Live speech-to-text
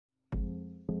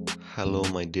Hello,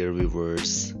 my dear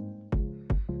viewers.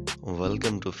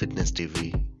 Welcome to Fitness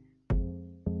TV.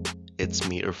 It's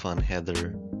me, Irfan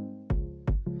Heather.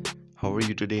 How are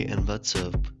you today and what's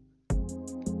up?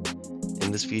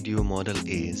 In this video, model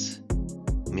is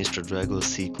Mr. Dragos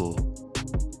Syko,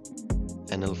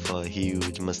 an alpha,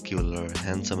 huge, muscular,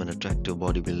 handsome and attractive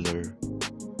bodybuilder.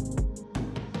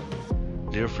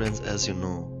 Dear friends, as you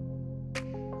know,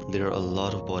 there are a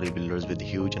lot of bodybuilders with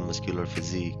huge and muscular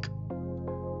physique,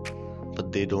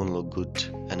 but they don't look good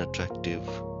and attractive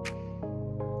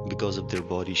because of their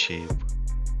body shape.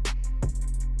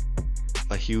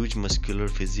 A huge muscular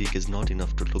physique is not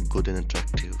enough to look good and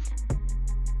attractive.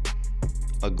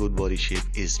 A good body shape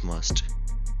is must,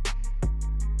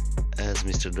 as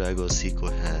Mr. Dragos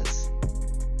Syko has.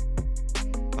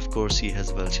 Of course, he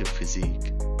has well-shaped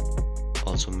physique,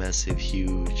 also massive,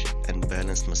 huge and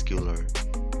balanced muscular,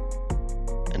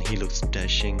 and he looks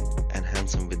dashing and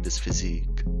handsome with this physique.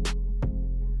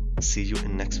 See you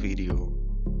in next video.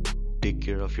 Take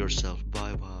care of yourself.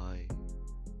 Bye bye.